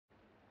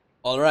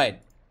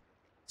Alright,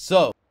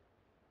 so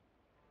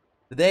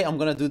today I'm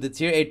gonna do the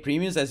tier 8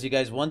 premiums as you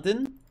guys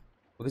wanted,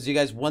 because you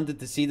guys wanted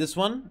to see this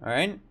one.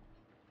 Alright,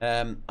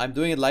 I'm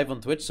doing it live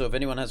on Twitch, so if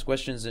anyone has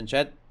questions in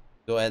chat,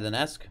 go ahead and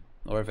ask.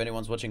 Or if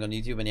anyone's watching on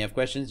YouTube and you have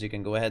questions, you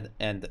can go ahead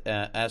and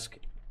ask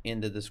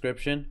in the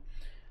description.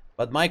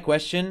 But my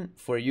question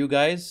for you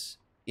guys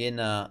in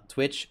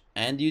Twitch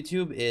and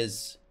YouTube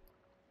is,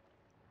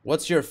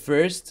 what's your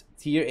first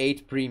tier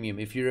 8 premium?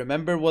 If you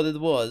remember what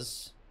it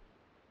was,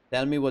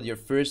 tell me what your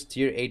first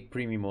tier 8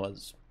 premium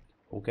was.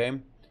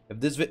 Okay? If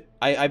this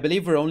I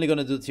believe we're only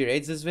gonna do tier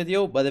 8s this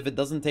video, but if it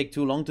doesn't take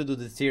too long to do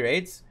the tier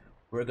 8s,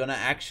 we're gonna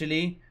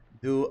actually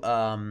do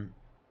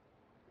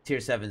tier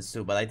 7s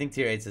too, but I think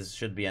tier 8s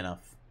should be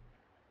enough.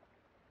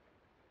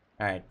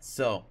 Alright,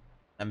 so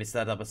let me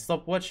set up a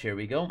stopwatch. Here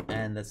we go,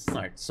 and let's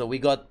start. So we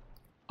got,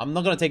 I'm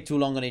not gonna take too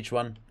long on each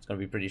one, it's gonna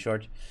be pretty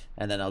short,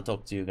 and then I'll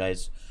talk to you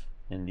guys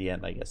in the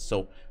end, I guess.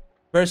 So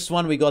first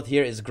one we got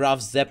here is Graf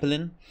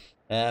Zeppelin.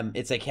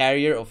 It's a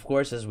carrier, of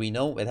course, as we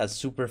know. It has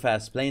super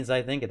fast planes,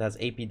 I think. It has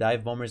AP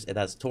dive bombers. It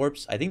has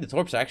torps. I think the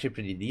torps are actually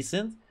pretty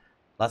decent,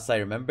 last I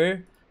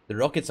remember. The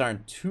rockets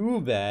aren't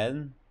too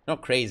bad.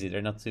 Not crazy, they're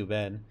not too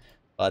bad.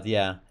 But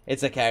yeah,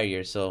 it's a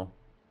carrier, so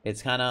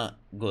it's kind of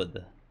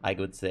good, I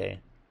would say.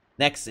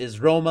 Next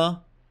is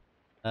Roma.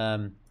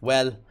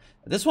 Well,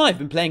 this one I've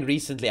been playing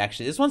recently,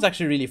 actually. This one's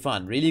actually really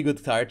fun. Really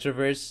good turret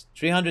traverse.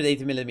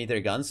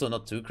 380mm gun, so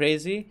not too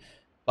crazy.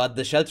 But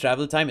the shell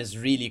travel time is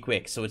really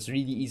quick, so it's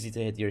really easy to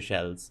hit your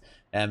shells.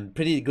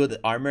 Pretty good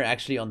armor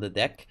actually on the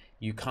deck.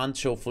 You can't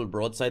show full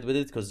broadside with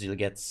it because you'll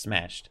get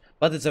smashed.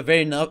 But it's a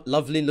very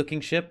lovely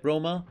looking ship,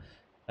 Roma.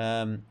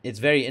 It's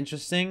very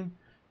interesting.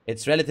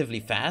 It's relatively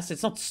fast.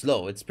 It's not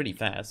slow, it's pretty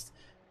fast.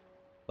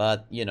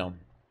 But, you know,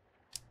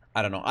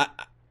 I don't know.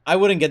 I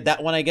wouldn't get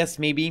that one, I guess,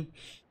 maybe.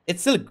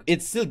 It's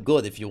still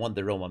good if you want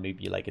the Roma.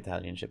 Maybe you like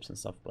Italian ships and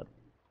stuff, but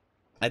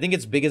I think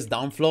its biggest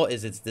downfall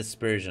is its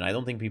dispersion. I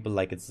don't think people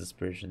like its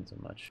dispersion too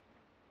much.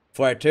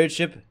 For our third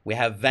ship, we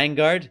have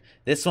Vanguard.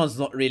 This one's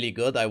not really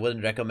good. I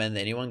wouldn't recommend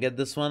anyone get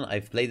this one.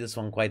 I've played this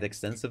one quite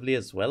extensively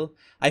as well.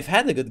 I've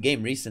had a good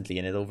game recently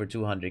in it, over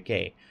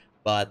 200k.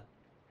 But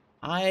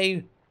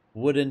I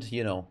wouldn't,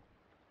 you know,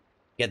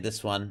 get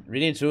this one.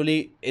 Really and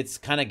truly, its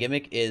kind of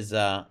gimmick is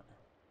oh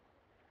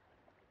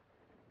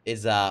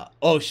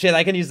shit,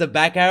 I can use the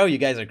back arrow? You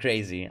guys are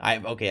crazy.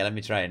 Okay, let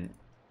me try and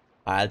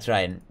I'll try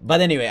and... But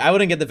anyway, I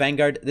wouldn't get the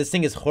Vanguard. This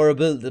thing is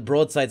horrible. The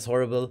broadside's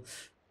horrible.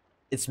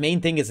 Its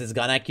main thing is its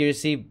gun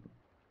accuracy,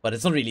 but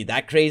it's not really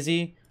that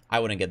crazy. I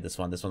wouldn't get this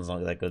one. This one's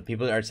not that good.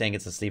 People are saying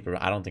it's a sleeper.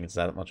 I don't think it's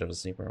that much of a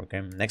sleeper,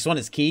 okay? Next one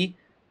is Key.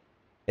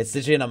 It's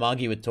literally an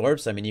Amagi with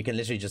torps. I mean, you can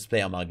literally just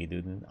play Amagi,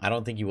 dude. I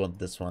don't think you want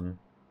this one.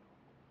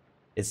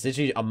 It's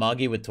literally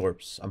Amagi with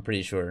torps. I'm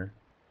pretty sure.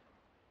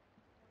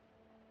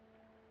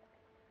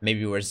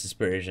 Maybe worse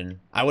dispersion.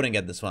 I wouldn't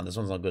get this one. This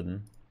one's not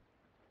good.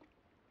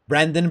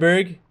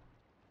 Brandenburg.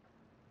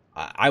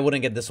 I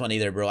wouldn't get this one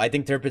either, bro. I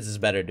think Tirpitz is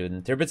better,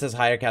 dude. Tirpitz has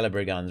higher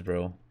caliber guns,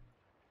 bro.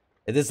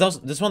 This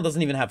one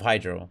doesn't even have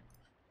hydro.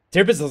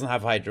 Tirpitz doesn't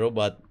have hydro,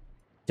 but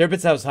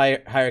Tirpitz has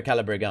higher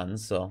caliber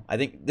guns, so I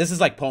think this is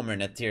like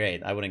Pommern at tier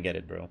 8. I wouldn't get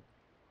it, bro.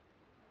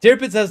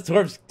 Tirpitz has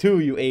torps too,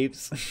 you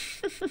apes.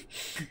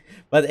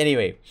 But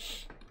anyway.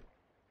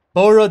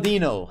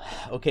 Borodino.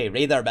 Okay,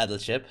 radar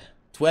battleship.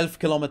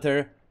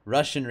 12-kilometer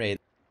Russian radar.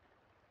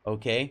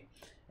 Okay.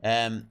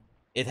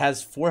 It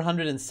has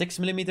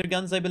 406mm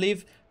guns, I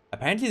believe.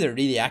 Apparently, they're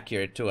really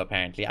accurate too,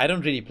 apparently. I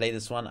don't really play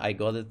this one. I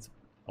got it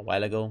a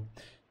while ago.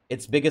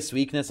 Its biggest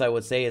weakness, I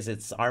would say, is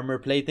its armor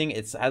plating.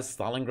 It has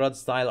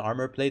Stalingrad-style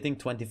armor plating,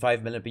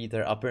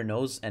 25mm upper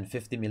nose, and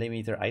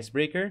 50mm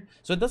icebreaker.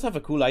 So it does have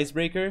a cool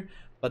icebreaker,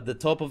 but the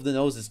top of the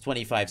nose is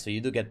 25, so you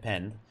do get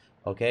penned.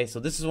 Okay, so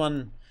this is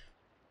one...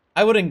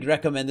 I wouldn't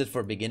recommend it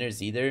for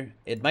beginners either.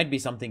 It might be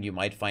something you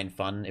might find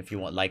fun if you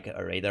want like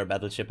a radar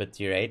battleship at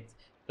tier 8.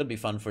 Could be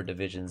fun for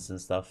divisions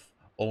and stuff.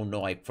 Oh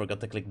no, I forgot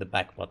to click the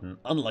back button.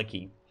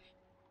 Unlucky.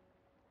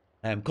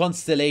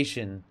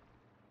 Constellation.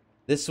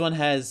 This one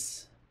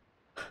has...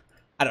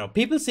 I don't know.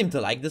 People seem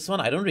to like this one.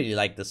 I don't really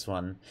like this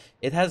one.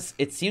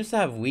 It seems to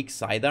have weak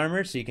side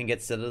armor, so you can get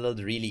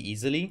citadeled really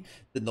easily.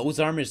 The nose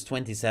armor is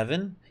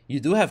 27. You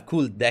do have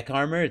cool deck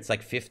armor. It's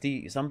like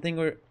 50 something,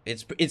 or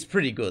it's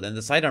pretty good. And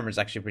the side armor is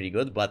actually pretty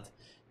good, but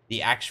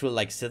the actual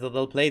like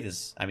citadel plate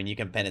is... I mean, you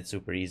can pen it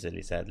super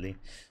easily, sadly.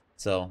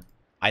 So...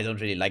 I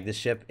don't really like this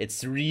ship.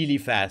 It's really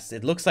fast.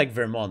 It looks like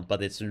Vermont,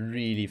 but it's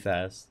really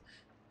fast.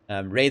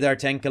 Radar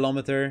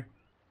 10-kilometer.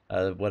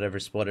 Whatever,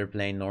 spotter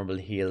plane, normal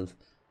heal.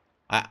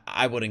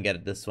 I wouldn't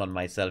get this one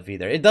myself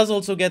either. It does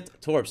also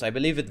get torps. I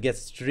believe it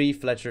gets 3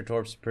 Fletcher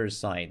torps per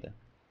side.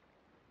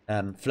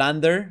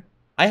 Flandre.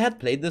 I had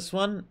played this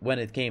one when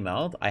it came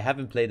out. I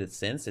haven't played it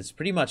since. It's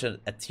pretty much a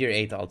tier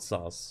 8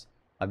 Alsace.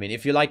 I mean,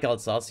 if you like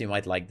Alsace, you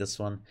might like this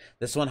one.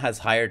 This one has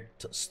higher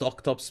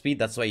stock top speed.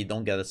 That's why you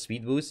don't get a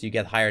speed boost. You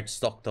get higher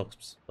stock top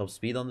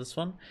speed on this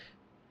one.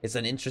 It's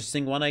an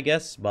interesting one, I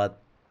guess.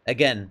 But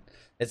again,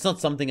 it's not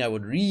something I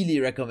would really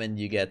recommend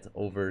you get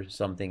over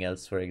something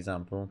else, for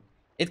example.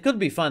 It could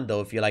be fun,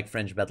 though, if you like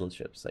French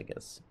battleships, I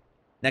guess.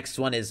 Next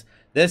one is,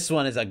 this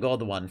one is a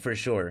god one for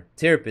sure.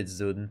 Tirpitz,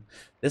 dude.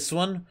 This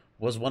one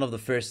was one of the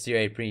first tier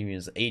 8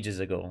 premiums ages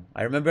ago.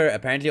 I remember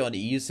apparently on the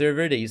EU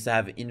server, they used to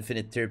have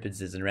infinite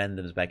Tirpitzes and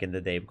randoms back in the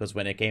day, because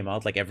when it came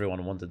out, like,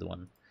 everyone wanted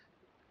one.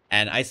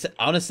 And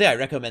honestly, I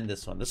recommend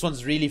this one. This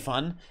one's really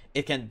fun.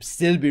 It can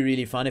still be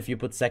really fun if you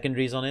put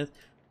secondaries on it.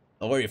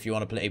 Or if you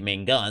want to play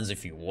main guns,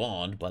 if you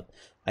want. But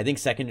I think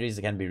secondaries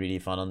can be really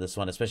fun on this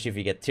one, especially if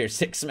you get tier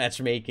 6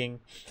 matchmaking.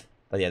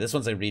 But yeah, this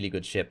one's a really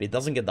good ship. It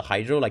doesn't get the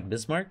Hydro like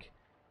Bismarck,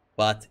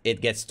 but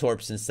it gets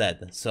Torps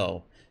instead.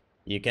 So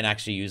you can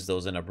actually use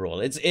those in a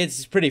brawl.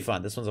 It's pretty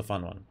fun. This one's a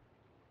fun one.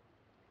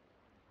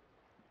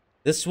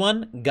 This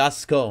one,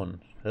 Gascogne.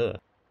 Ugh.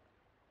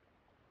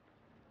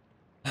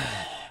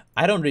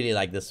 I don't really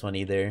like this one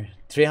either.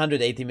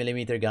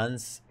 380mm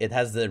guns. It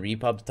has the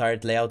repub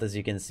turret layout, as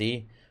you can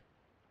see.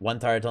 One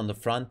turret on the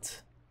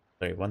front.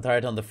 Sorry, one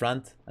turret on the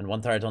front and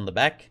one turret on the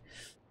back.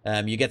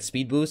 You get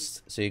speed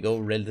boost, so you go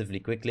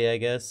relatively quickly, I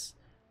guess.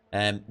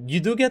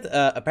 You do get,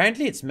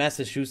 apparently it's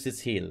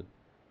Massachusetts heal.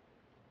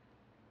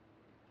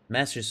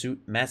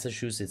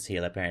 Massachusetts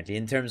heal, apparently,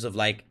 in terms of,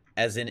 like,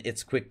 as in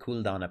it's quick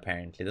cooldown,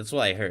 apparently. That's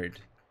what I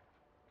heard.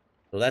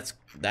 So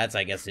that's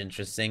I guess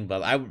interesting,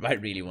 but I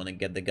really want to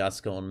get the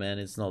Gascogne, man.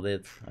 It's not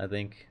it, I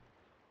think.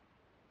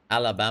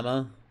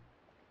 Alabama.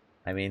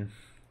 I mean,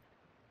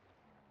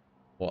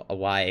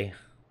 why?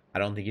 I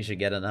don't think you should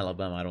get an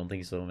Alabama. I don't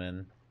think so,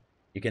 man.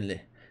 You can,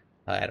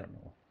 I don't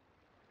know.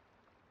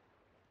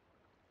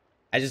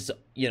 I just,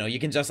 you know, you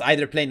can just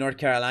either play North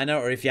Carolina,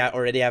 or if you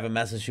already have a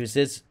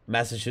Massachusetts,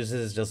 Massachusetts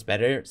is just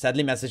better.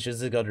 Sadly,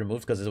 Massachusetts got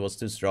removed because it was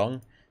too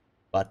strong.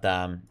 But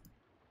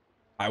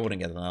I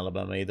wouldn't get an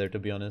Alabama either, to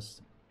be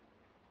honest.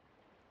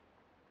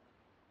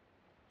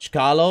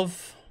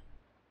 Chkalov.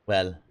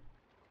 Well,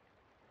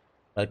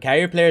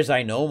 carrier players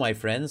I know, my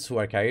friends who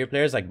are carrier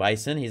players, like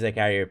Bison, he's a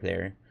carrier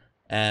player.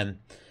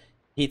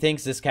 He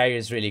thinks this carrier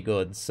is really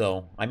good.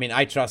 So, I mean,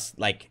 I trust,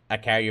 like, a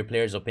carrier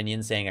player's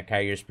opinion saying a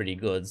carrier is pretty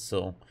good.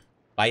 So,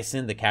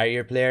 Bison, the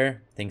carrier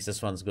player, thinks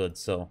this one's good.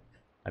 So,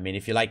 I mean,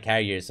 if you like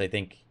carriers, I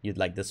think you'd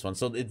like this one.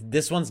 So,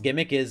 this one's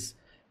gimmick is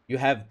you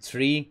have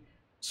 3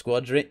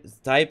 squad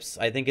types.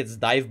 I think it's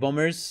dive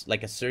bombers,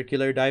 like a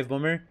circular dive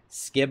bomber,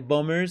 skip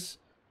bombers,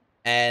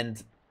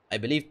 and I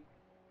believe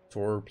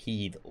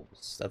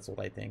torpedoes. That's what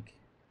I think.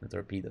 And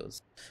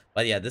torpedoes.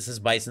 But yeah, this is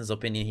Bison's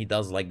opinion. He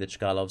does like the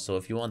Chkalov. So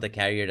if you want a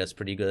carrier that's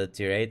pretty good at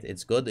tier 8,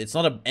 it's good. It's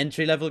not an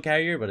entry-level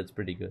carrier, but it's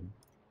pretty good.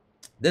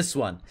 This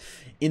one,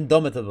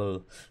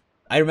 Indomitable.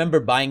 I remember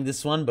buying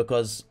this one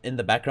because in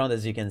the background,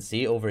 as you can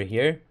see over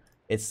here,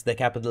 it's the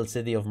capital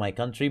city of my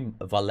country,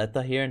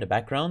 Valletta, here in the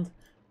background.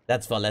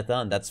 That's Valletta,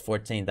 and that's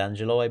Fort St.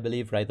 Angelo, I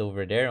believe, right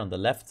over there on the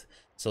left.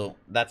 So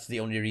that's the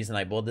only reason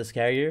I bought this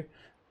carrier.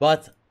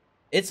 But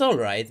it's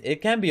alright.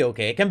 It can be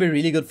okay. It can be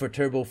really good for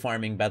turbo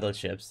farming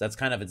battleships. That's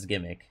kind of its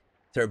gimmick.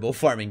 Turbo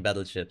farming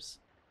battleships.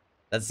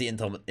 That's the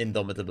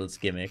Indomitable's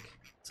gimmick.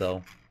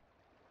 So,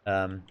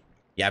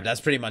 yeah,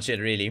 that's pretty much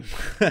it, really.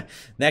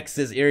 Next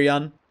is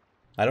Irian.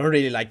 I don't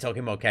really like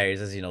talking about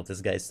carriers, as you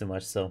notice, guys, too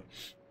much. So,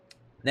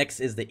 next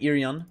is the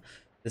Irian.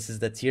 This is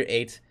the tier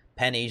 8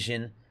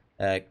 Pan-Asian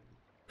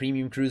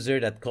premium cruiser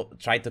that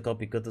tried to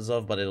copy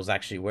Kutuzov, but it was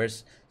actually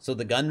worse. So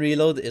the gun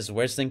reload is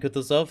worse than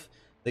Kutuzov.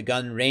 The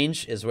gun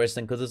range is worse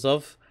than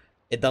Kutuzov.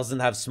 It doesn't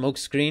have smoke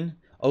screen.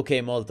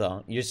 Okay,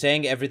 Malta, you're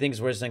saying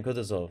everything's worse than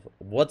Kutuzov.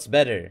 What's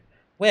better?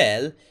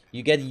 Well,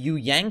 you get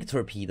Loyang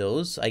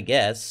torpedoes, I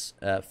guess,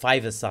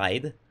 5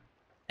 aside,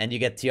 and you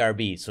get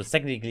TRB, so it's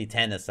technically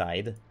 10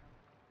 aside.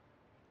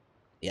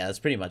 Yeah, that's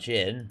pretty much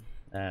it.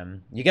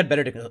 You get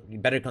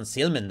better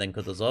concealment than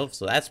Kutuzov,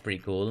 so that's pretty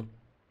cool,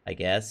 I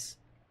guess.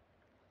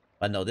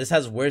 But no, this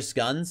has worse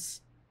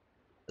guns,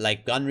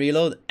 like gun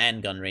reload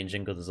and gun range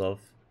in Kutuzov.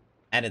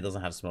 And it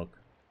doesn't have smoke.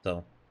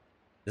 So,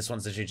 this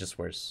one's actually just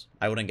worse.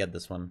 I wouldn't get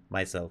this one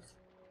myself.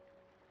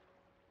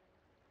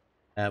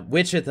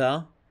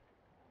 Wichita.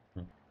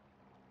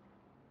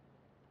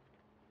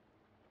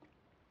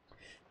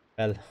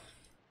 Well,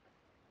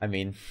 I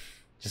mean,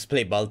 just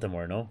play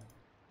Baltimore, no?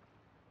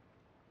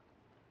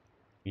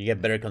 You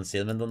get better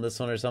concealment on this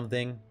one or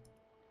something.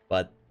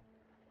 But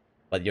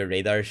your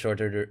radar is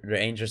shorter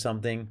range or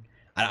something.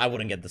 I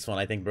wouldn't get this one,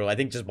 I think, bro. I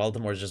think just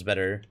Baltimore is just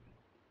better.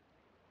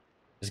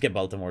 Just get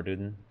Baltimore,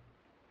 dude.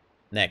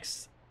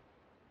 Next.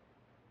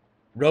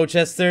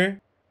 Rochester.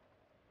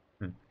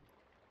 Okay,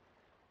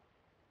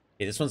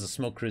 this one's a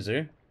smoke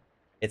cruiser.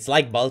 It's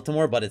like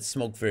Baltimore, but it's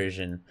smoke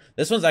version.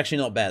 This one's actually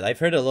not bad. I've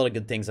heard a lot of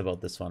good things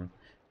about this one.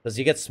 Because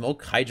you get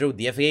smoke, hydro,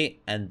 DFA,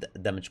 and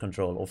damage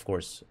control, of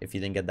course. If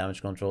you didn't get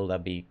damage control,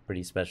 that'd be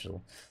pretty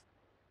special.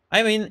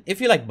 I mean, if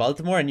you like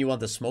Baltimore and you want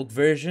the smoke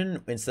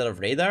version instead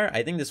of radar,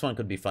 I think this one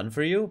could be fun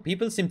for you.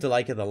 People seem to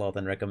like it a lot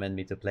and recommend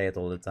me to play it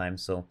all the time,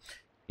 so,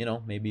 you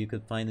know, maybe you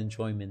could find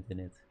enjoyment in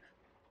it.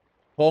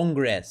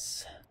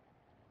 Congress.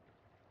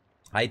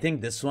 I think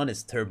this one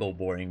is turbo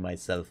boring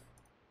myself.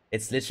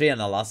 It's literally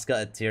an Alaska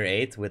at tier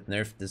 8 with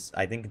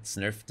I think it's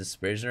nerf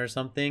dispersion or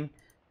something.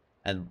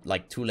 And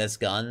like 2 less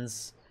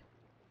guns.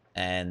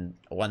 And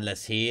 1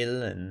 less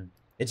heal. And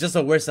it's just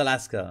a worse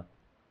Alaska.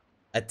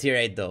 at tier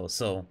 8 though,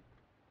 so,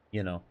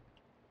 you know.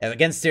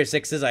 Against tier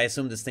 6s, I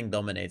assume this thing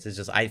dominates. It's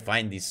just, I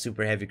find these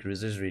super heavy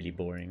cruisers really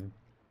boring.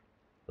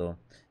 So,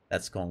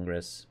 that's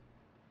Congress.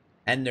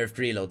 And nerfed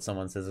reload,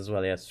 someone says as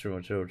well. Yes,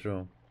 true, true,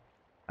 true.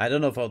 I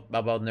don't know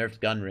about nerfed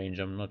gun range,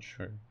 I'm not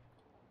sure.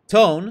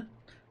 Tone?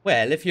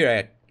 Well, if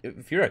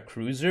you're a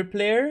cruiser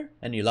player,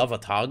 and you love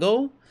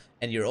Atago,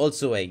 and you're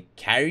also a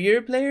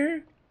carrier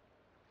player,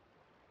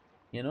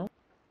 you know,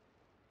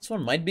 this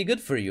one might be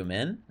good for you,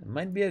 man. It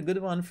might be a good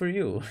one for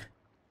you.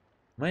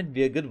 Might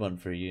be a good one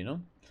for you, you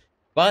know?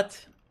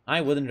 But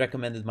I wouldn't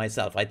recommend it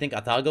myself. I think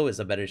Atago is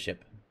a better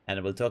ship.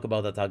 And we'll talk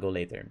about Atago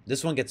later.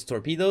 This one gets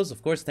torpedoes,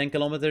 of course, 10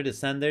 kilometer, the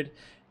standard.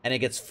 And it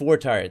gets 4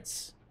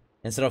 turrets.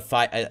 Instead of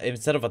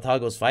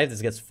Atago's 5,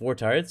 this gets 4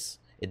 turrets.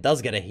 It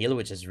does get a heal,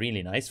 which is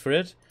really nice for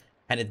it.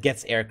 And it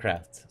gets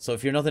aircraft. So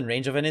if you're not in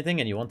range of anything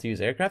and you want to use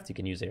aircraft, you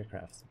can use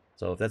aircraft.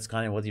 So if that's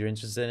kind of what you're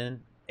interested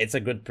in, it's a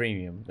good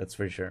premium, that's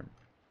for sure.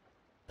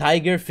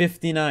 Tiger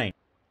 59.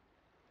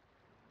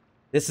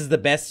 This is the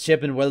best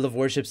ship in World of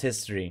Warships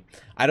history.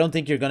 I don't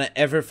think you're gonna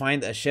ever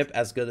find a ship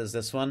as good as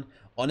this one.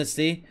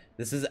 Honestly,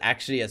 this is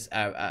actually a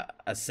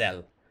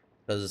sell.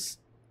 Because,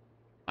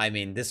 I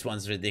mean, this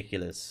one's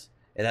ridiculous.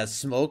 It has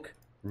smoke,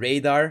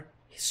 radar,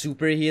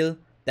 super heal,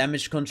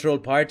 damage control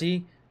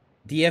party,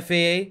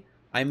 DFAA.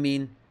 I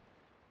mean,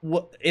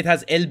 it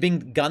has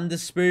Elbing gun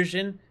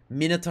dispersion,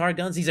 Minotaur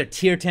guns. These are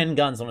tier 10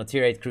 guns on a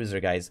tier 8 cruiser,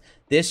 guys.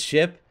 This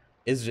ship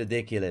is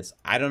ridiculous.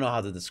 I don't know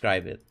how to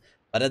describe it.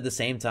 But at the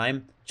same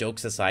time,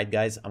 jokes aside,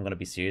 guys, I'm going to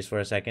be serious for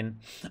a second.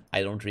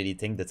 I don't really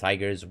think the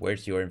Tiger is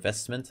worth your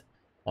investment.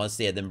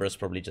 Honestly, Edinburgh's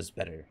probably just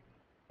better.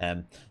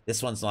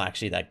 This one's not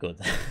actually that good.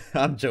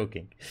 I'm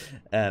joking.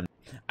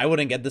 I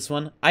wouldn't get this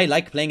one. I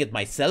like playing it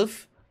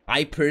myself.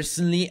 I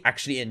personally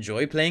actually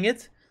enjoy playing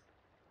it.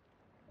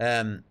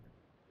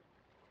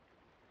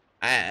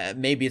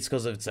 Maybe it's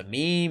because it's a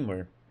meme,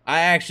 or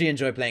I actually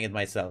enjoy playing it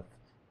myself.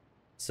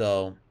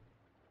 So,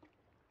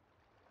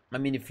 I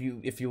mean, if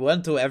you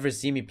want to ever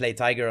see me play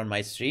Tiger on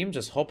my stream,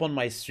 just hop on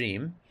my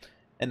stream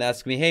and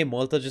ask me, hey,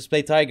 Malta, just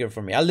play Tiger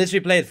for me. I'll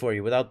literally play it for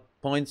you without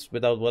points,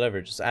 without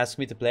whatever. Just ask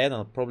me to play it and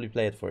I'll probably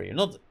play it for you.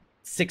 Not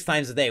 6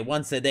 times a day,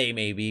 once a day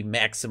maybe,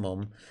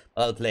 maximum.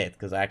 I'll play it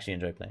because I actually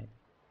enjoy playing.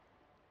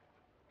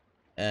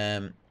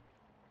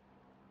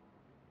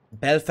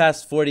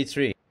 Belfast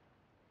 43.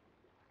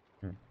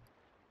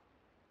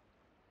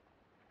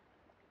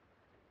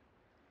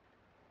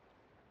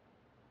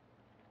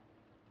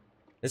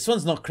 This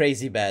one's not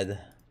crazy bad.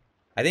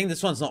 I think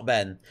this one's not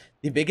bad.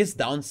 The biggest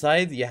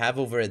downside you have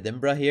over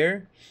Edinburgh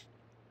here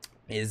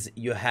is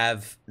you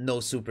have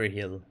no super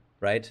heal,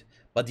 right?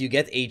 But you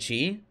get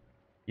HE.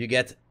 You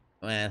get...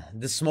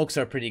 the smokes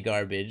are pretty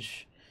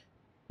garbage.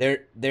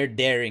 They're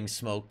daring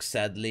smokes,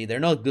 sadly. They're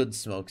not good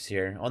smokes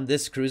here. On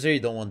this cruiser, you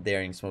don't want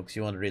daring smokes.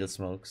 You want real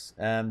smokes.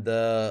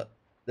 The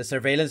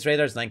surveillance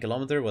radar is 9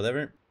 kilometer,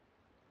 whatever.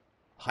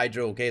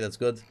 Hydro, okay, that's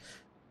good.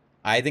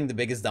 I think the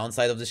biggest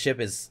downside of the ship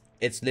is...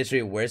 it's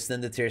literally worse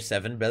than the tier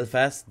 7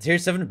 Belfast. Tier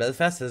 7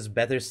 Belfast has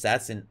better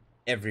stats in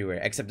everywhere,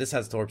 except this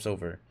has torps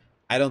over.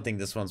 I don't think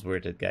this one's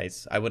worth it,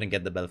 guys. I wouldn't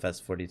get the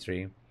Belfast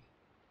 43.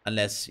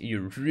 Unless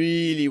you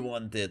really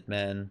want it,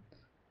 man.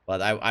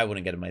 But I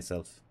wouldn't get it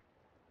myself.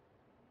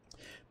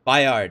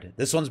 Bayard.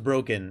 This one's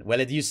broken. Well,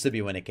 it used to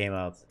be when it came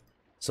out.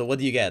 So what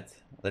do you get?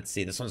 Let's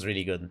see. This one's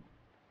really good.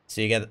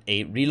 So you get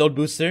a reload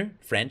booster,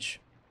 French.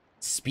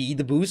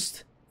 Speed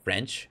boost,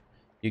 French.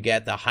 You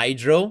get a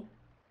hydro,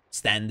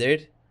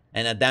 standard.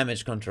 And a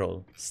damage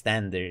control,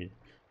 standard.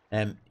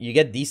 You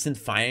get decent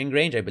firing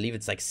range. I believe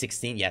it's like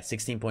 16. Yeah,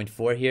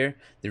 16.4 here.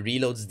 The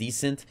reload's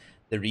decent.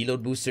 The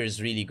reload booster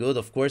is really good,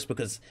 of course,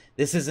 because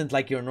this isn't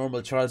like your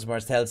normal Charles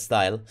Martel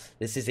style.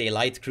 This is a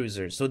light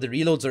cruiser. So the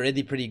reload's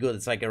already pretty good.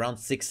 It's like around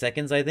 6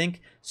 seconds, I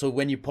think. So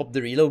when you pop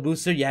the reload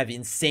booster, you have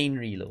insane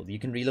reload. You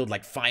can reload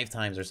like 5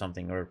 times or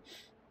something, or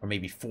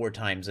maybe 4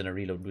 times in a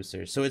reload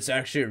booster. So it's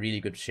actually a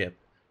really good ship.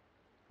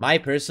 My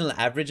personal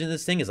average in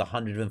this thing is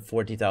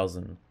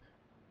 140,000.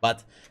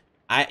 But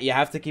you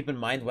have to keep in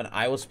mind, when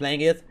I was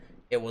playing it,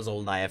 it was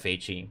old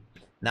IFHE.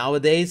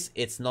 Nowadays,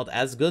 it's not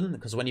as good,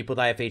 because when you put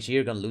IFHE,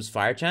 you're going to lose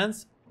fire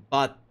chance.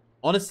 But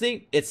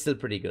honestly, it's still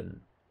pretty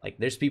good. Like,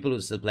 there's people who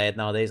still play it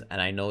nowadays,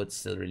 and I know it's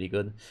still really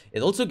good.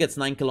 It also gets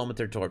 9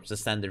 kilometer torps, the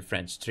standard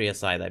French, 3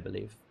 aside, I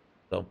believe.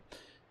 So,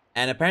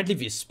 and apparently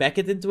if you spec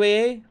it into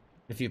AA,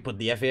 if you put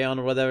the FA on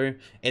or whatever,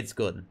 it's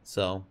good.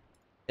 So,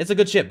 it's a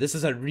good ship. This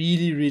is a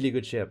really, really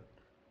good ship.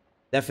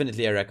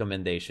 Definitely a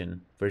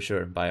recommendation, for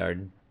sure,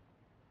 Bayard.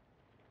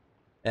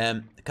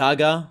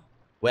 Kaga,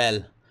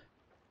 well,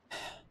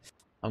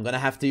 I'm gonna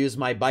have to use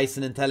my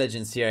Bison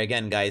intelligence here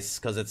again, guys,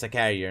 because it's a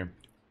carrier.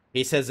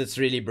 He says it's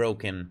really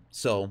broken,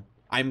 so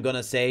I'm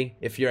gonna say,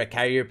 if you're a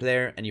carrier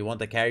player and you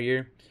want a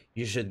carrier,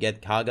 you should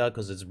get Kaga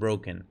because it's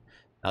broken.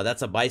 Now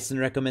that's a Bison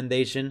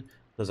recommendation,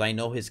 because I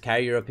know his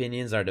carrier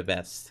opinions are the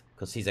best,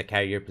 because he's a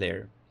carrier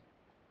player.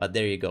 But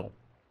there you go.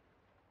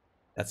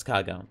 That's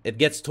Kaga. It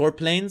gets torp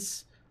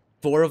planes,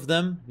 4 of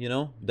them, you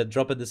know, that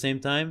drop at the same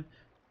time.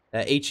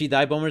 HE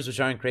dive bombers,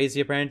 which aren't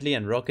crazy apparently,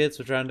 and rockets,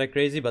 which aren't that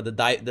crazy, but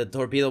the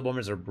torpedo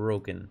bombers are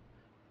broken.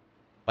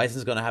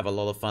 Bison's gonna have a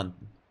lot of fun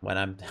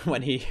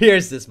when he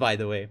hears this, by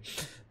the way.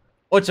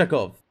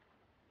 Ochakov.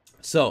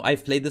 So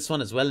I've played this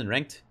one as well in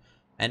ranked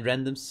and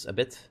randoms a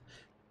bit.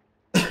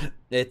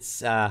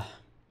 It's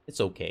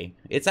okay.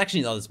 It's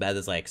actually not as bad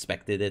as I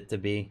expected it to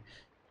be.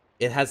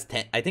 It has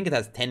I think it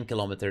has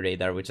 10-kilometer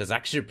radar, which is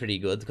actually pretty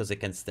good because it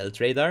can stealth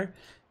radar.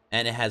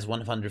 And it has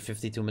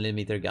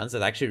 152mm guns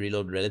that actually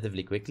reload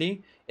relatively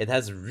quickly. It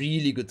has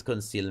really good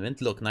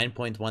concealment. Look,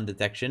 9.1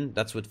 detection.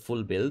 That's with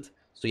full build.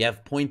 So you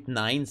have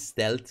 0.9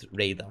 stealth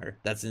radar.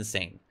 That's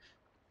insane.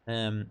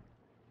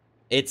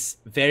 It's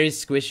very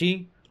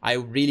squishy. I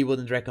really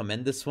wouldn't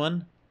recommend this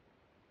one.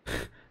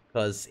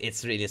 Because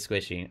it's really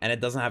squishy. And it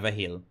doesn't have a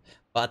heal.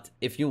 But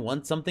if you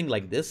want something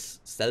like this,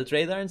 stealth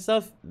radar and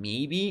stuff,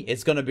 maybe.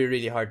 It's going to be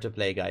really hard to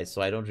play, guys.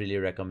 So I don't really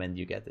recommend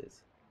you get it.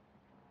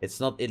 It's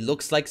not, it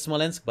looks like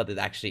Smolensk, but it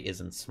actually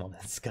isn't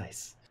Smolensk,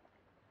 guys.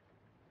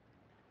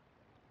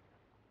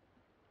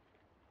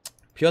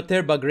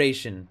 Pyotr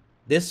Bagration.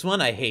 This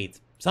one I hate.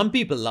 Some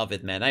people love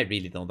it, man. I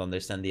really don't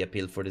understand the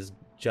appeal for this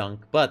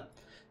junk. But,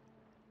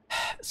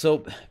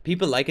 so,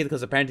 people like it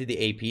because apparently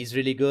the AP is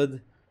really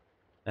good.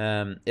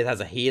 It has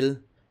a heal.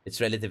 It's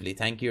relatively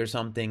tanky or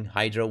something.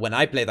 Hydro. When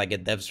I played, I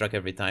get dev struck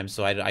every time.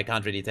 So I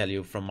can't really tell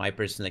you from my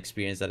personal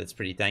experience that it's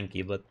pretty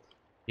tanky. But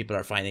people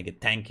are finding it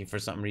tanky for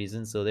some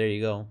reason. So there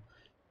you go.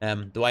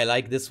 Do I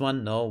like this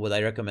one? No. Would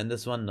I recommend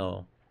this one?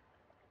 No.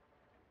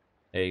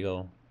 There you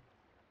go.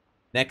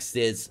 Next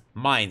is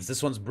Mainz.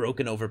 This one's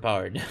broken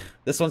overpowered.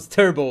 This one's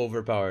turbo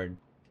overpowered.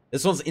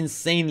 This one's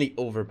insanely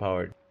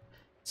overpowered.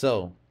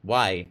 So,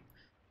 why?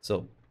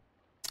 So,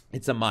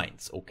 it's a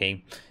Mainz,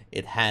 okay?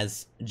 It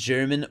has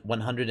German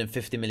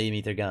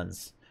 150mm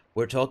guns.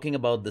 We're talking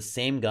about the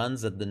same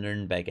guns that the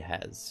Nürnberg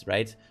has,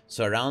 right?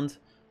 So around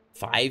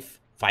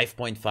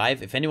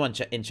 5.5. If anyone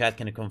in chat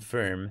can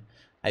confirm,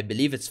 I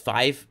believe it's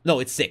 5. No,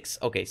 it's 6.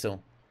 Okay,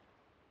 so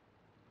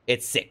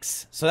it's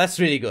 6. So that's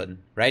really good,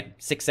 right?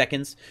 6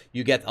 seconds.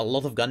 You get a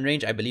lot of gun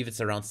range. I believe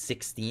it's around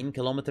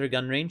 16-kilometer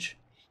gun range.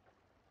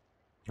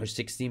 Or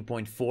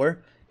 16.4.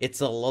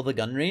 It's a lot of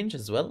gun range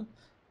as well.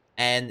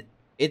 And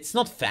it's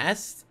not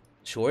fast.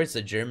 Sure, it's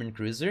a German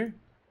cruiser.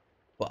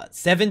 But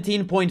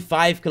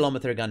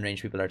 17.5-kilometer gun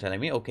range, people are telling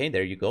me. Okay,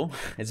 there you go.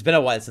 It's been a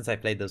while since I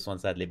played this one,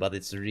 sadly, but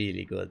it's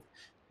really good.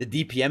 The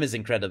DPM is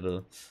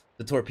incredible.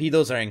 The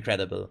torpedoes are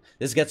incredible.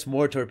 This gets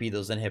more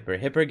torpedoes than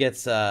Hipper. Hipper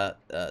gets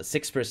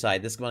 6 per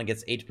side. This one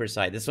gets 8 per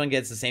side. This one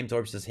gets the same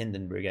torps as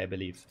Hindenburg, I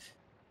believe.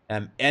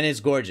 And it's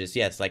gorgeous.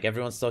 Yes, like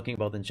everyone's talking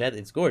about in chat.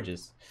 It's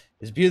gorgeous.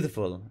 It's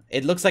beautiful.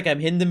 It looks like I'm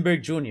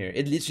Hindenburg Jr.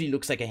 It literally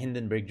looks like a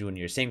Hindenburg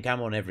Jr. Same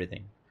camo and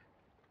everything.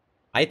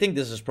 I think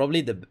this is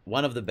probably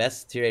one of the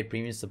best tier 8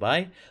 premiums to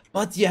buy.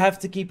 But you have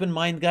to keep in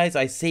mind, guys,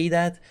 I say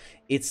that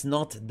it's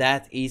not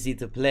that easy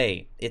to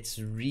play. It's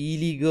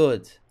really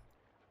good,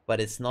 but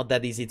it's not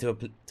that easy to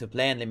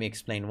play, and let me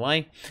explain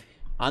why.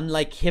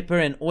 Unlike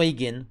Hipper and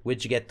Eugen,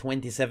 which get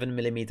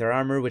 27mm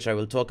armor, which I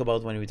will talk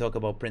about when we talk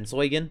about Prinz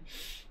Eugen,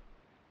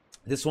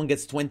 this one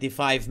gets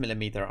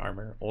 25mm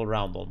armor, all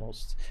round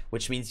almost,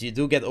 which means you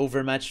do get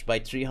overmatched by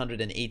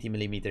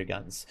 380mm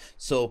guns.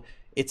 So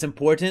it's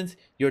important,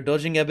 your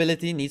dodging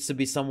ability needs to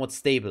be somewhat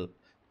stable,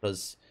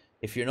 because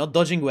if you're not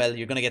dodging well,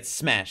 you're gonna get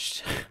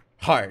smashed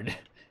hard,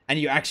 and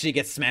you actually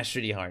get smashed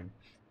really hard.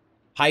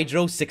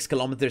 Hydro,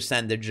 6-kilometer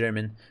standard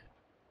German,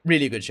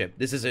 really good ship.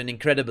 This is an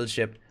incredible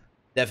ship,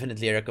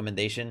 definitely a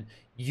recommendation.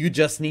 You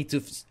just need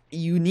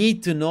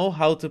to know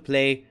how to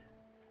play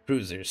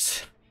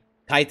cruisers,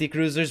 tighty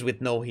cruisers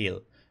with no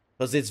heal,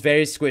 because it's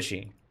very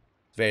squishy.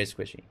 It's very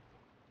squishy,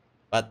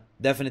 but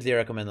definitely a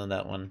recommend on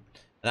that one.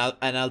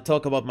 And I'll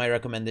talk about my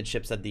recommended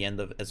ships at the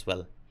end of as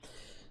well.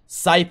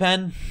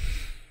 Saipan,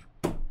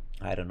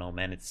 I don't know,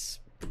 man. It's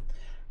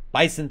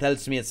Bison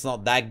tells me it's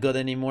not that good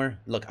anymore.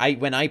 Look,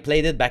 when I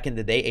played it back in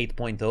the day,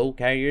 8.0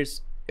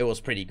 carriers, it was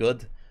pretty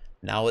good.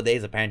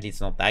 Nowadays, apparently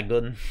it's not that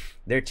good.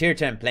 They're tier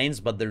 10 planes,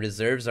 but the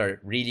reserves are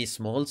really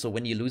small, so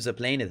when you lose a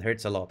plane, it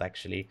hurts a lot,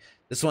 actually.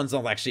 This one's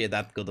not actually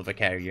that good of a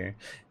carrier.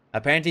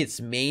 Apparently,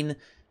 its main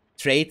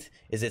trait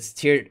is its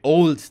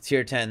old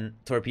tier 10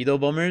 torpedo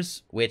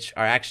bombers, which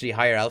are actually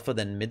higher alpha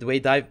than midway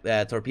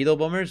torpedo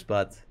bombers,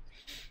 but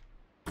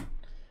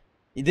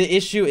the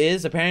issue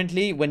is,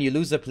 apparently, when you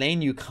lose a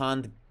plane, you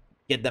can't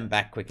get them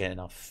back quick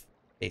enough,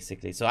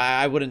 basically. So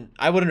I wouldn't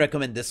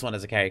recommend this one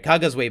as a carrier.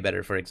 Kaga's way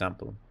better, for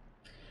example.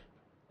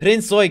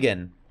 Prinz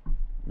Eugen,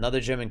 another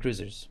German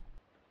cruisers.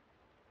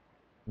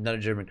 Another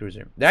German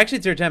cruiser. They're actually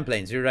tier 10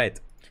 planes, you're right.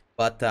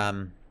 But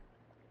the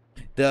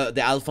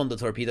alpha on the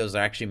torpedoes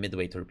are actually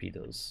midway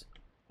torpedoes.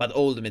 But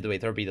old midway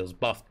torpedoes,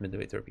 buffed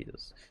midway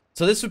torpedoes.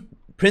 So this is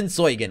Prinz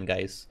Eugen,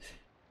 guys.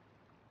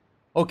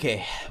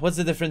 Okay, what's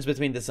the difference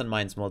between this and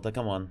Mainz, Malta?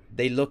 Come on.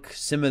 They look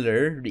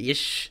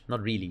similar-ish.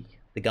 Not really.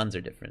 The guns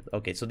are different.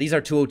 Okay, so these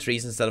are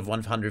 203s instead of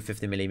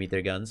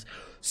 150mm guns.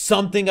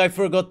 Something I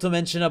forgot to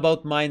mention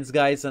about Mainz,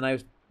 guys, and I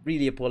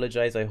really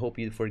apologize. I hope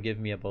you forgive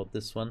me about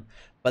this one.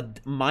 But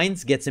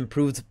Mainz gets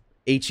improved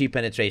HE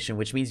penetration,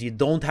 which means you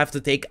don't have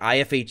to take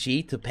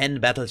IFHE to pen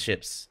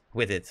battleships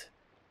with it.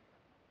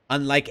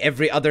 Unlike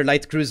every other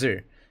light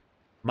cruiser.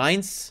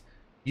 Mainz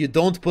You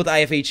don't put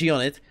IFHE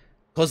on it,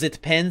 because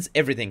it pens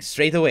everything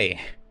straight away.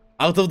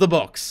 Out of the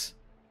box.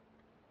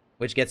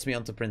 Which gets me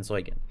onto Prinz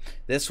Eugen.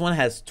 This one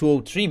has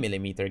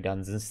 203mm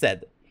guns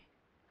instead.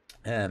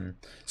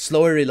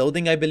 Slower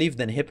reloading, I believe,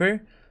 than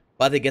Hipper,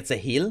 but it gets a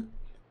heal.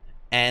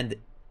 And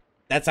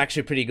that's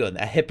actually pretty good.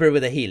 A Hipper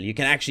with a heal. You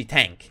can actually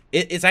tank.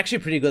 It's actually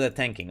pretty good at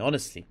tanking,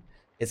 honestly.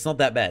 It's not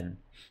that bad.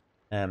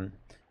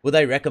 Would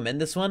I recommend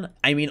this one?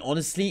 I mean,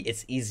 honestly,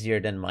 it's easier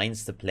than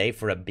Mainz to play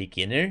for a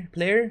beginner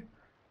player.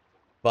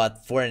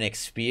 But for an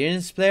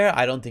experienced player,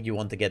 I don't think you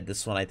want to get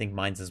this one. I think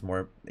Mainz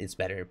is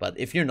better. But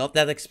if you're not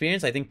that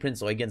experienced, I think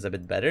Prinz Eugen's a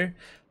bit better.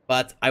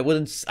 But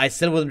I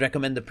still wouldn't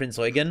recommend the Prinz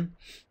Eugen,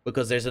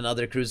 because there's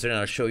another cruiser, and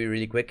I'll show you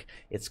really quick.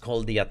 It's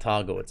called the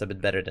Atago. It's a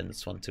bit better than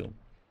this one too.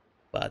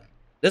 But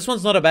this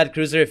one's not a bad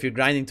cruiser if you're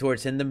grinding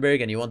towards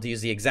Hindenburg and you want to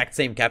use the exact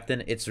same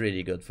captain. It's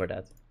really good for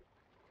that.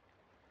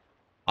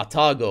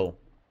 Atago.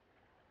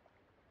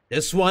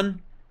 This one's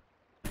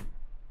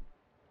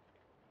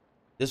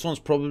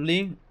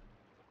probably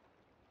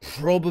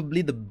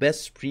the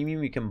best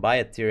premium you can buy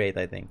at tier 8,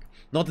 I think.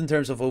 Not in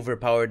terms of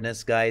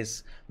overpoweredness,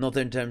 guys. Not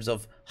in terms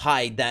of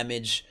high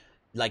damage,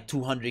 like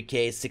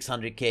 200k,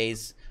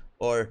 600ks.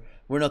 Or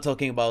we're not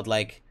talking about,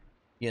 like,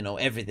 you know,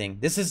 everything.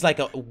 This is like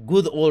a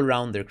good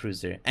all-rounder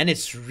cruiser. And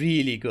it's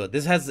really good.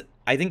 This has,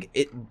 I think,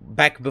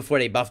 back before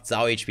they buffed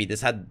Zhao HP,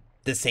 this had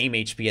the same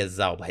HP as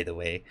Zhao, by the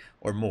way.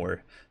 Or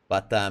more.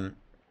 But,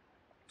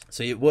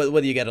 so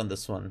what do you get on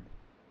this one?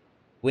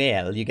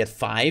 Well, you get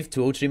 5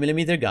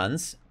 203mm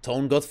guns.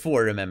 Tone got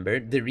 4, remember.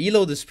 The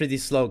reload is pretty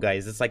slow,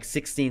 guys. It's like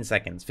 16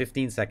 seconds,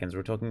 15 seconds.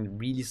 We're talking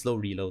really slow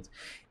reload.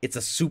 It's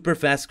a super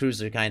fast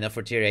cruiser, kind of,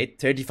 for tier 8.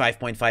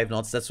 35.5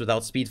 knots, that's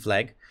without speed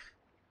flag.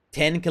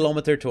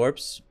 10km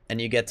torps, and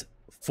you get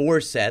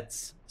 4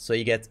 sets. So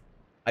you get,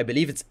 I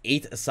believe it's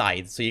 8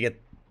 aside. So you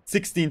get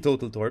 16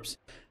 total torps.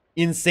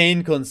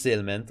 Insane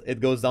concealment. It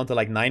goes down to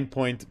like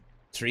 9.3,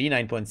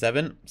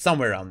 9.7,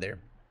 somewhere around there.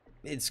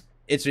 It's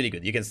really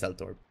good. You can sell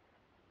torp.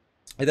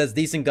 It has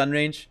decent gun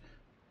range.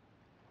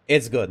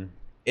 It's good.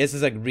 This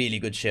is a really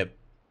good ship.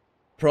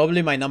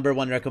 Probably my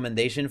 #1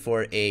 recommendation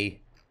for a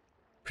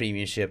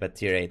premium ship at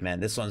tier 8,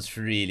 man. This one's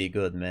really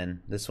good,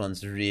 man. This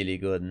one's really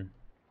good.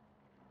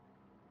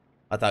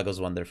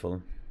 Atago's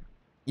wonderful.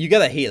 You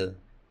get a heal.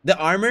 The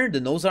armor,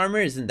 the nose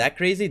armor isn't that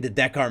crazy. The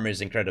deck armor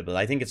is incredible.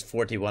 I think it's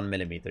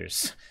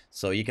 41mm.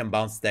 So you can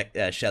bounce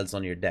shells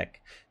on your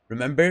deck.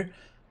 Remember,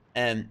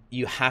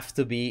 you have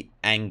to be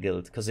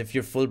angled, because if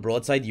you're full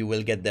broadside, you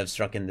will get dev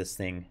struck in this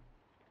thing.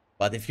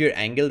 But if you're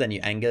angled and you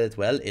angle it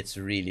well, it's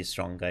really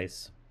strong,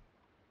 guys.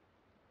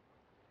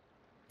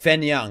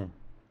 Fenyang.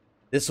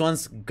 This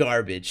one's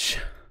garbage.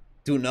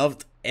 Do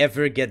not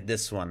ever get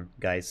this one,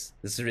 guys.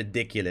 This is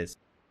ridiculous.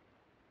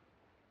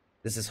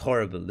 This is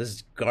horrible. This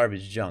is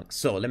garbage junk.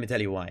 So, let me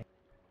tell you why.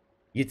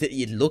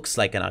 It looks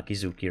like an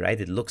Akizuki, right?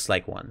 It looks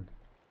like one.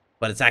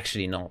 But it's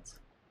actually not.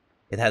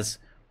 It has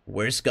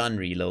worse gun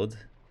reload.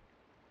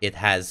 It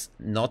has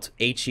not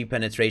HE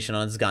penetration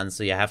on its gun,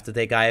 so you have to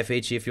take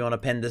IFHE if you want to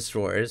pen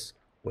destroyers,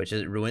 which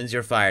ruins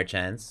your fire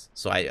chance.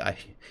 So I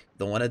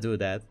don't want to do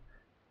that.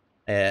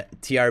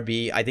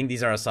 TRB, I think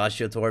these are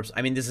Asashio torps.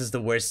 I mean, this is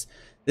the worst.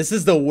 This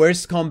is the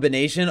worst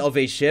combination of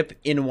a ship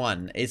in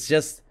one. It's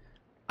just,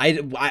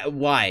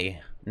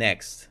 why?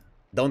 Next,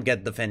 don't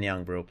get the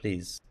Fenyang, bro,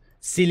 please.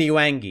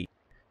 Siliwangi,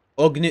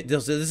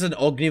 this is an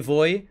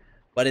Ognivoy,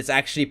 but it's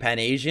actually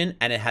Pan-Asian,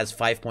 and it has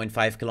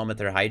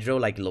 5.5km hydro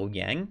like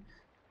Loyang.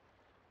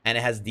 And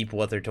it has deep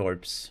water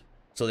torps.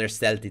 So they're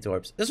stealthy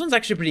torps. This one's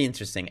actually pretty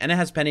interesting. And it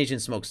has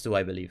Pan-Asian smokes too,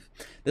 I believe.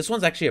 This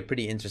one's actually a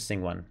pretty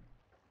interesting one.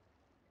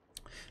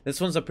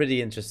 This one's a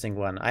pretty interesting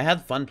one. I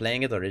had fun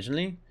playing it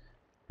originally.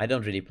 I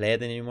don't really play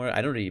it anymore.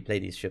 I don't really play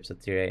these ships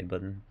at tier 8.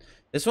 But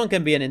this one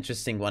can be an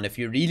interesting one. If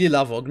you really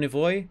love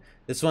Ognivoy,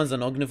 this one's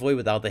an Ognivoy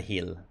without a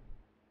heal.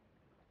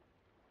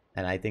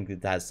 And I think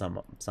it has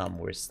some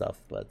worse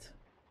stuff. But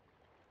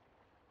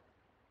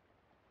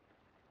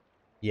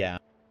yeah.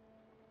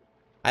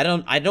 I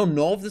don't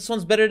know if this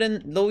one's better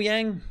than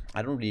Loyang.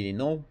 I don't really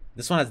know.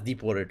 This one has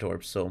deep water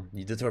torps, so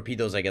the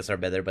torpedoes, I guess, are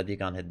better, but you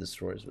can't hit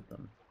destroyers with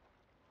them.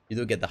 You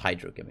do get the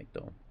hydro gimmick,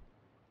 though.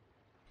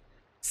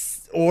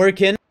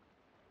 Orkan.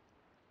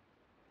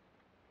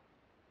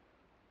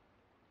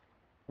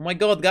 Oh my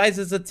god, guys,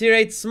 it's a tier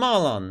 8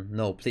 Smalon.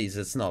 No, please,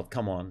 it's not.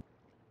 Come on.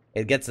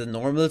 It gets a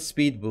normal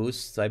speed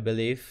boost, I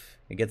believe.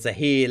 It gets a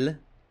heal.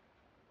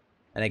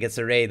 And it gets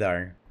a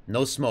radar.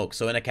 No smoke.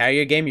 So in a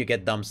carrier game, you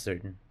get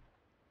dumpstered.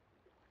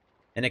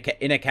 In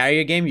a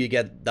carrier game, you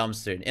get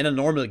dumpstered. In a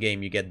normal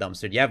game, you get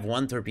dumpstered. You have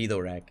 1 torpedo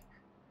rack.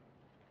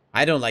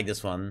 I don't like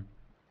this one.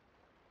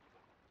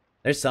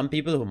 There's some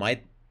people who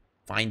might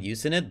find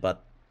use in it,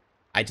 but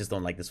I just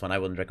don't like this one. I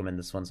wouldn't recommend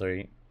this one,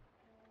 sorry.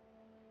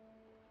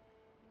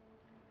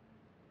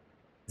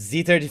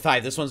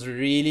 Z35, this one's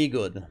really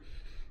good.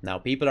 Now,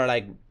 people are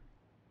like,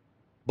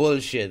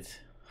 bullshit.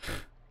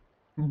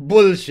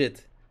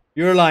 Bullshit.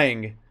 You're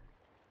lying.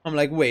 I'm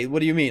like, wait, what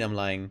do you mean I'm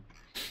lying?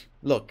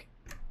 Look.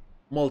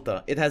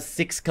 Malta, it has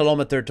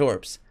 6km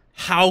torps.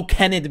 How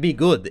can it be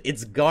good?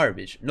 It's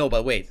garbage. No,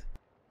 but wait.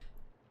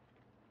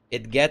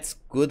 it gets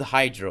good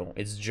hydro.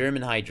 It's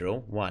German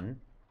hydro, 1.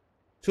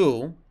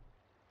 2,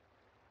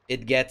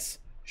 it gets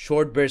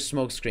short burst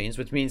smoke screens,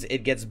 which means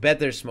it gets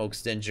better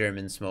smokes than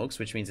German smokes,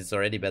 which means it's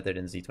already better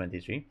than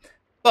Z23.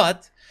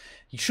 But,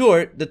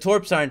 sure, the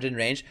torps aren't in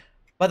range,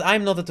 but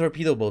I'm not a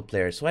torpedo boat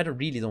player, so I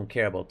really don't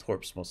care about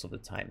torps most of the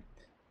time.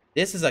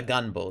 This is a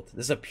gunboat.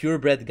 This is a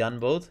purebred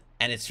gunboat,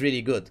 and it's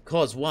really good.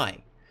 Cause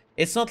why?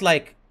 It's not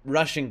like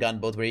Russian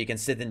gunboat where you can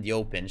sit in the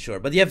open, sure,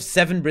 but you have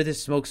 7 British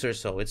smokes or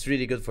so. It's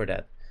really good for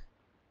that.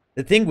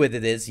 The thing with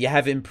it is, you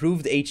have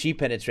improved HE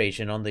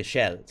penetration on the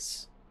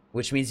shells,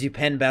 which means you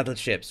pen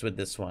battleships with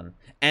this one.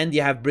 And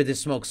you have British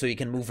smoke, so you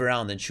can move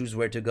around and choose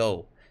where to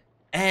go.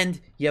 And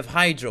you have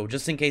hydro,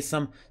 just in case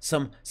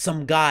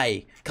some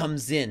guy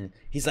comes in.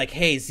 He's like,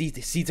 hey,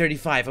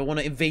 C-35, I want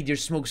to invade your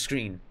smoke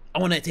screen. I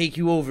want to take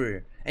you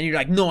over. And you're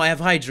like, no, I have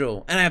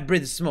hydro, and I have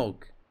British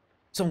smoke.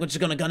 So I'm just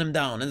gonna gun him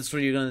down, and that's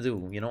what you're gonna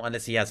do, you know,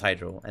 unless he has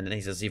hydro. And then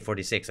he's a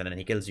C-46, and then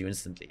he kills you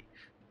instantly.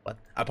 But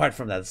apart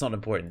from that, it's not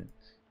important.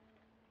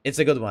 It's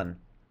a good one.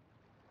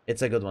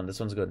 It's a good one. This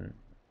one's good.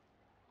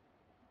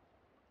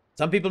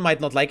 Some people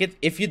might not like it.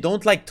 If you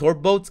don't like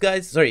torp boats,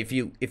 guys, sorry, if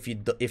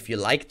you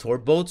like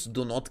torp boats,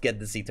 do not get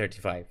the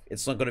C-35.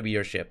 It's not gonna be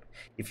your ship.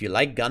 If you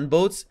like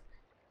gunboats,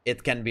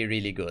 it can be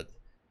really good.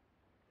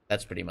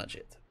 That's pretty much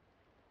it.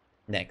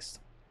 Next,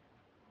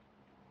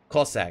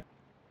 Cossack.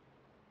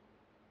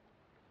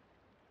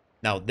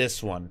 Now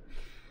this one,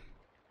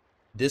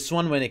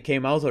 when it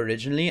came out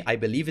originally, I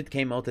believe it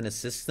came out in a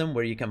system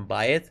where you can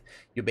buy it.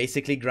 You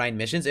basically grind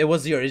missions. It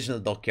was the original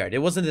dockyard. It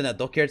wasn't in a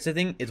dockyard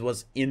setting. It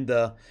was in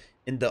the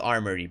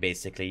armory,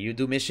 basically. You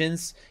do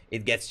missions,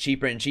 it gets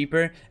cheaper and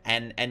cheaper,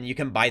 and you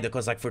can buy the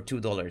Cossack for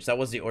 $2. That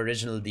was the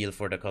original deal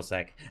for the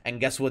Cossack.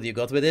 And guess what you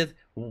got with it?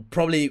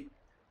 Probably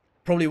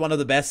one of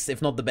the best,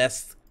 if not the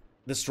best,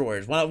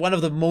 destroyers. One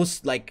of the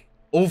most, like,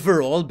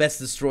 overall best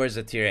destroyers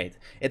at tier 8.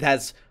 It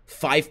has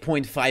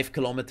 5.5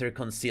 kilometer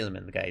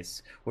concealment,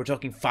 guys. We're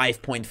talking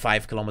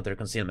 5.5 kilometer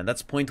concealment.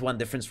 That's 0.1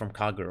 difference from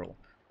Kaga.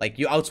 Like,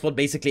 you outspot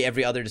basically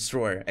every other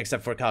destroyer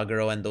except for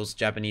Kaga and those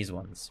Japanese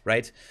ones,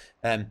 right?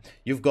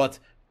 You've got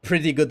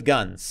pretty good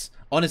guns.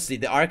 Honestly,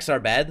 the arcs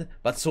are bad,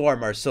 but so are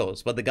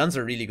Marceau's. But the guns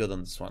are really good on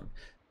this one.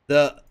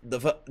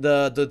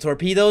 The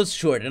torpedoes,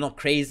 sure, they're not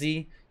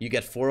crazy. You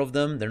get 4 of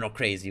them, they're not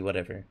crazy,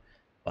 whatever.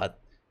 But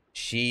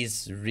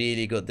she's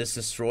really good. This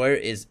destroyer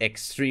is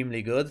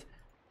extremely good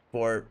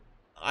for,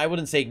 I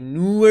wouldn't say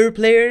newer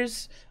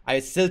players. I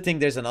still think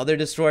there's another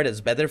destroyer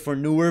that's better for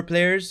newer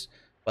players,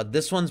 but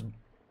this one's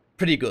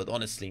pretty good,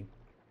 honestly.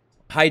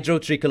 Hydro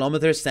 3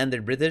 kilometers,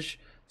 standard British.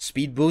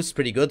 Speed boost,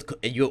 pretty good.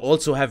 You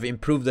also have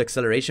improved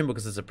acceleration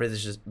because it's a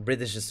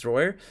British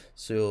destroyer.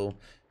 So,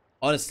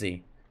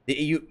 honestly,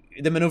 the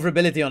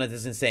maneuverability on it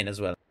is insane as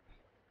well.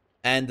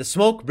 And the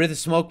smoke, British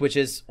smoke, which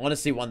is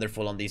honestly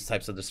wonderful on these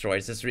types of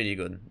destroyers. It's really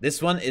good.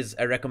 This one is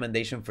a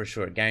recommendation for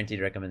sure. Guaranteed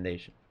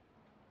recommendation.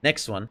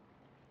 Next one.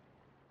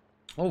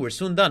 Oh, we're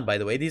soon done, by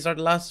the way. These are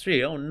the last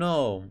 3. Oh,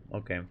 no.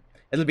 Okay.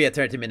 It'll be a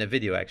 30-minute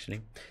video,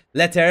 actually.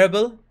 Le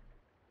Terrible.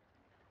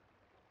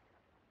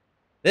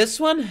 This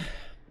one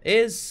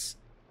is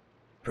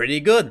pretty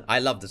good. I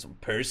love this one.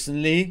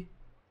 Personally,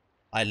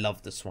 I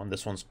love this one.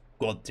 This one's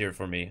god tier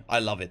for me. I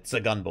love it. It's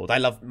a gunboat. I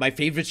love my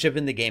favorite ship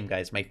in the game,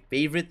 guys. My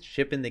favorite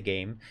ship in the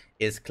game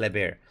is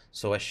Kleber.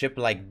 So a ship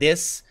like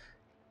this,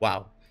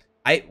 wow.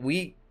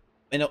 We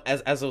you know,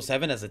 as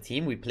 07 as a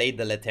team, we played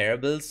the Le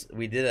Terribles.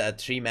 We did a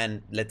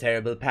 3-man Le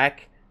Terrible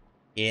pack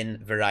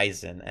in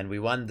Verizon, and we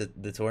won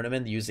the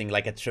tournament using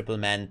like a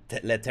triple-man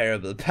Le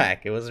Terrible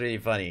pack. It was really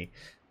funny,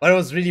 but it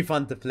was really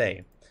fun to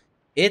play.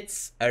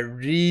 It's a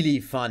really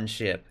fun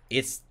ship.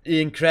 It's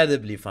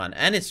incredibly fun,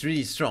 and it's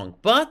really strong,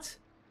 but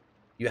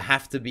you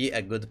have to be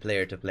a good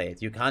player to play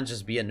it. You can't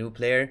just be a new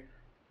player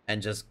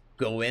and just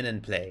go in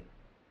and play.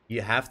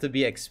 You have to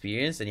be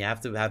experienced, and you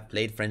have to have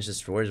played French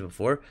destroyers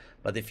before.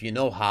 But if you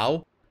know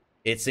how,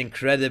 it's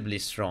incredibly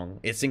strong.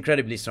 It's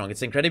incredibly strong.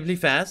 It's incredibly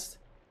fast.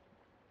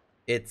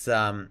 It's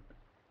good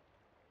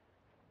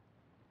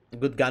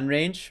gun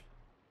range,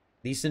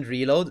 decent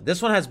reload.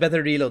 This one has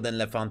better reload than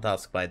Le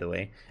Fantasque, by the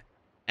way.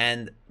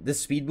 And the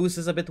speed boost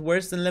is a bit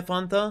worse than Le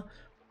Fanta,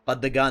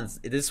 but the guns,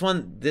 this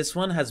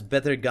one has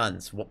better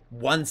guns.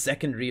 1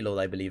 second reload,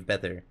 I believe,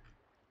 better.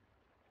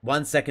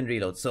 1 second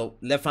reload. So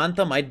Le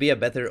Fanta might be a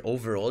better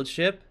overall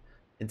ship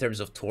in terms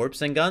of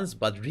torps and guns,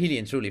 but really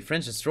and truly,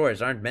 French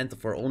destroyers aren't meant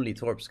for only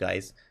torps,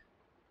 guys.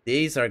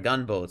 These are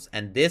gunboats,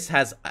 and this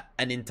has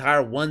an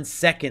entire 1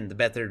 second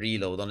better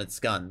reload on its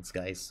guns,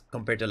 guys,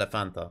 compared to Le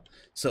Fanta.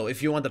 So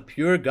if you want a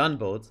pure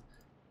gunboat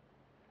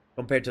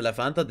compared to Le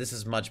Fanta, this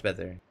is much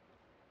better.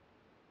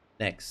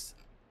 Next,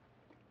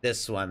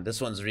 this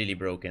one's really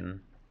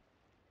broken.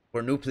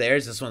 For new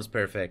players, this one's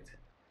perfect.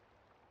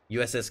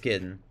 USS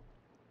Kid.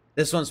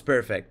 This one's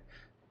perfect.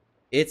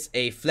 It's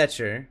a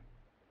Fletcher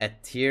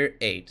at tier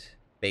 8,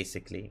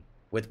 basically,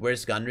 with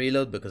worse gun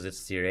reload because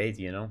it's tier 8,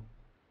 you know.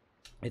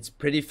 It's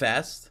pretty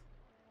fast.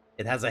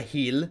 It has a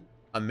heal,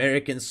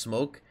 American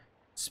smoke,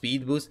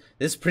 speed boost.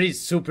 This is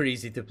super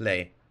easy to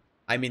play.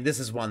 I mean, this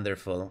is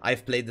wonderful.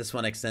 I've played this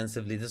one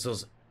extensively. This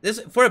was this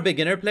for a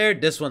beginner player,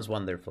 this one's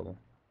wonderful.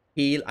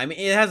 Heal. I mean,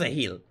 it has a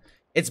heal.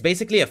 It's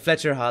basically a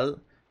Fletcher hull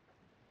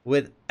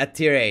with a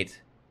tier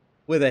 8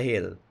 with a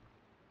heal.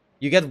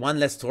 You get one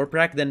less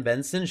Torprak than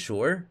Benson,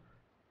 sure.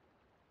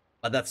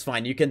 But that's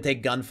fine. You can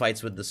take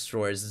gunfights with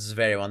destroyers. This is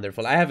very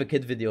wonderful. I have a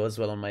kid video as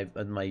well on my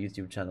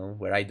YouTube channel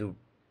where I do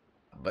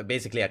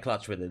basically a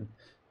clutch with it,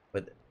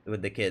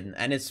 with the kid,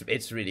 and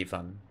it's really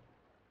fun.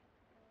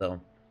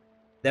 So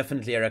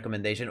definitely a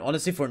recommendation.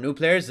 Honestly, for new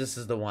players, this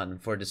is the one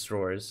for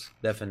destroyers.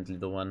 Definitely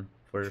the one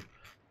for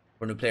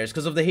new players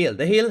because of the heal.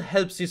 The heal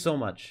helps you so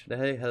much. The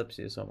heal helps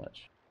you so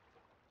much.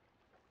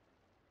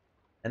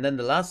 And then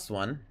the last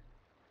one,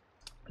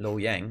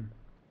 Loyang.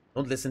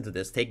 Don't listen to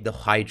this. Take the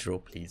Hydro,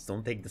 please.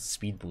 Don't take the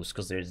speed boost,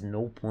 because there's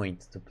no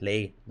point to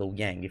play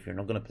Loyang if you're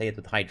not going to play it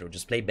with Hydro.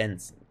 Just play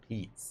Benson,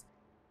 please.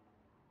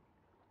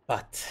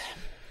 But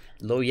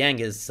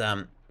Loyang is,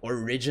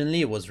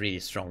 originally it was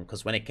really strong,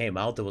 because when it came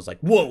out, it was like,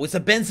 whoa, it's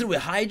a Benson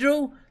with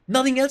Hydro?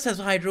 Nothing else has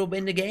Hydro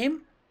in the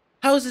game?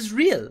 How is this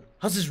real?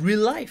 How's this real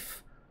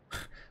life?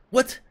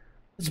 What?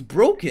 It's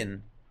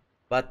broken.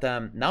 But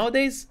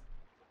nowadays,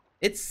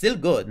 it's still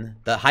good.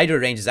 The Hydro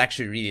range is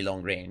actually really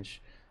long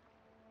range.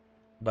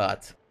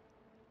 But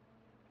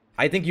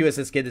I think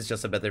USS Kid is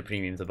just a better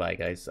premium to buy,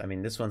 guys. I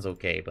mean, this one's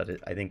okay, but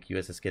I think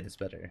USS Kid is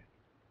better.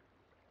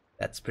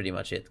 That's pretty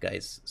much it,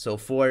 guys. So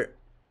for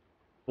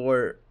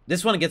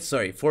this one gets,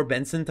 4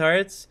 Benson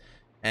turrets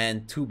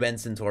and 2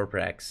 Benson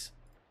Torpraks.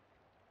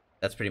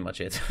 That's pretty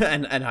much it.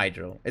 and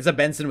Hydro. It's a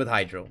Benson with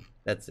Hydro.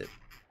 That's it.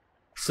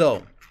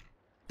 So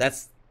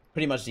that's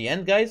pretty much the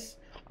end, guys.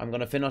 I'm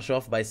gonna finish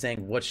off by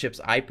saying what ships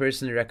I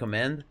personally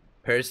recommend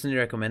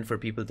for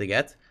people to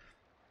get.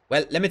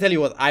 Well, let me tell you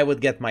what I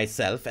would get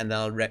myself, and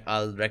then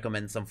I'll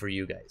recommend some for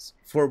you guys.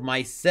 For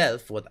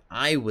myself, what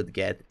I would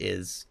get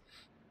is,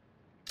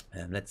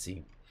 let's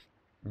see,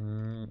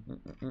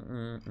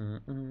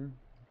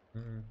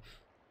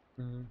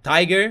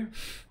 Tiger,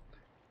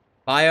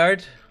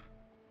 Bayard,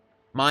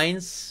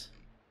 Mainz,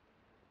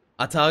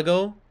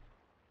 Atago,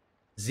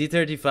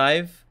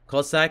 Z35,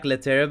 Cossack, Le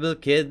Terrible,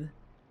 Kid.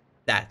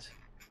 That's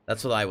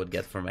what I would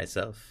get for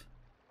myself.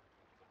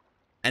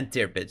 And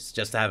Tirpitz,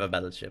 just to have a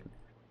battleship.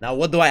 Now,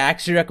 what do I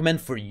actually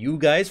recommend for you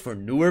guys, for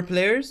newer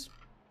players?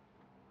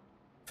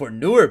 For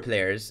newer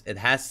players, it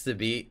has to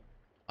be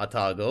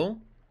Atago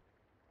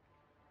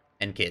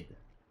and Kid.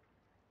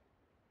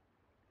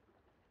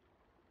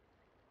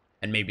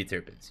 And maybe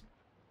Tirpitz.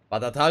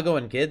 But Atago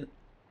and Kid,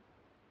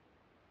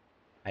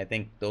 I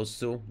think those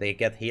two, they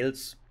get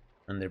heals,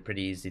 and they're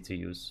pretty easy to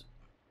use.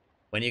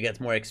 When you get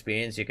more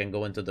experience, you can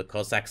go into the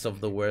Cossacks of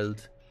the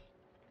world.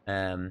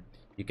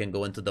 You can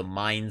go into the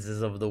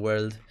Mainzes of the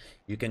world.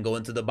 You can go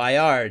into the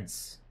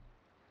Bayards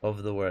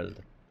of the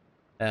world.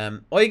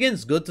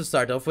 Eugen's good to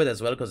start off with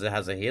as well because it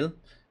has a heal.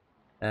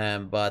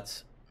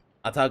 But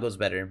Atago's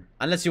better.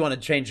 Unless you want to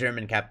train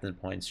German captain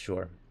points,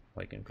 sure.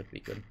 Eugen could be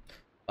good.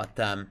 But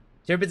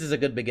Tirpitz is a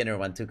good beginner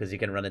one too because you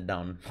can run it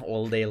down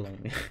all day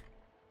long.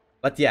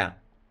 But yeah,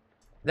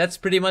 that's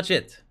pretty much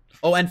it.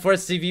 Oh, and for a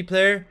CV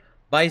player,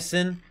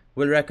 Bison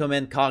will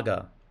recommend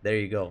Kaga. There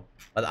you go.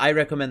 But I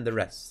recommend the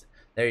rest.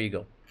 There you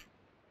go.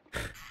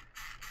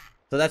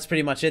 So that's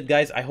pretty much it,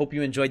 guys. I hope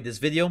you enjoyed this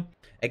video.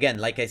 Again,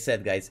 like I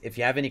said, guys, if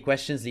you have any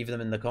questions, leave them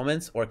in the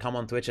comments or come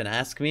on Twitch and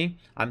ask me.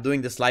 I'm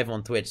doing this live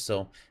on Twitch,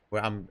 so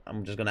I'm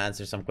just gonna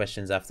answer some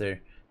questions after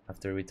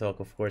we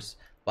talk, of course.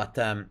 But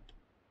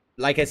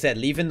like I said,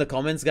 leave in the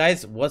comments,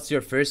 guys. What's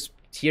your first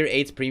tier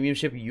 8 premium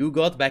ship you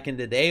got back in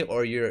the day,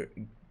 or you're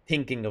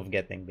thinking of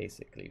getting,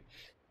 basically?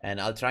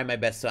 And I'll try my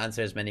best to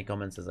answer as many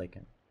comments as I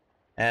can.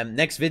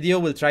 Next video,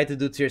 we'll try to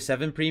do tier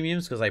 7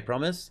 premiums because I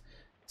promised.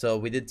 So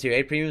we did tier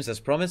 8 premiums as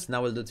promised.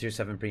 Now we'll do tier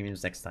 7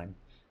 premiums next time.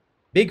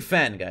 Big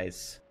fan,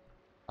 guys.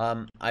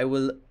 I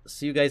will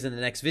see you guys in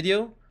the next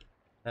video.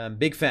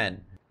 Big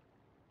fan.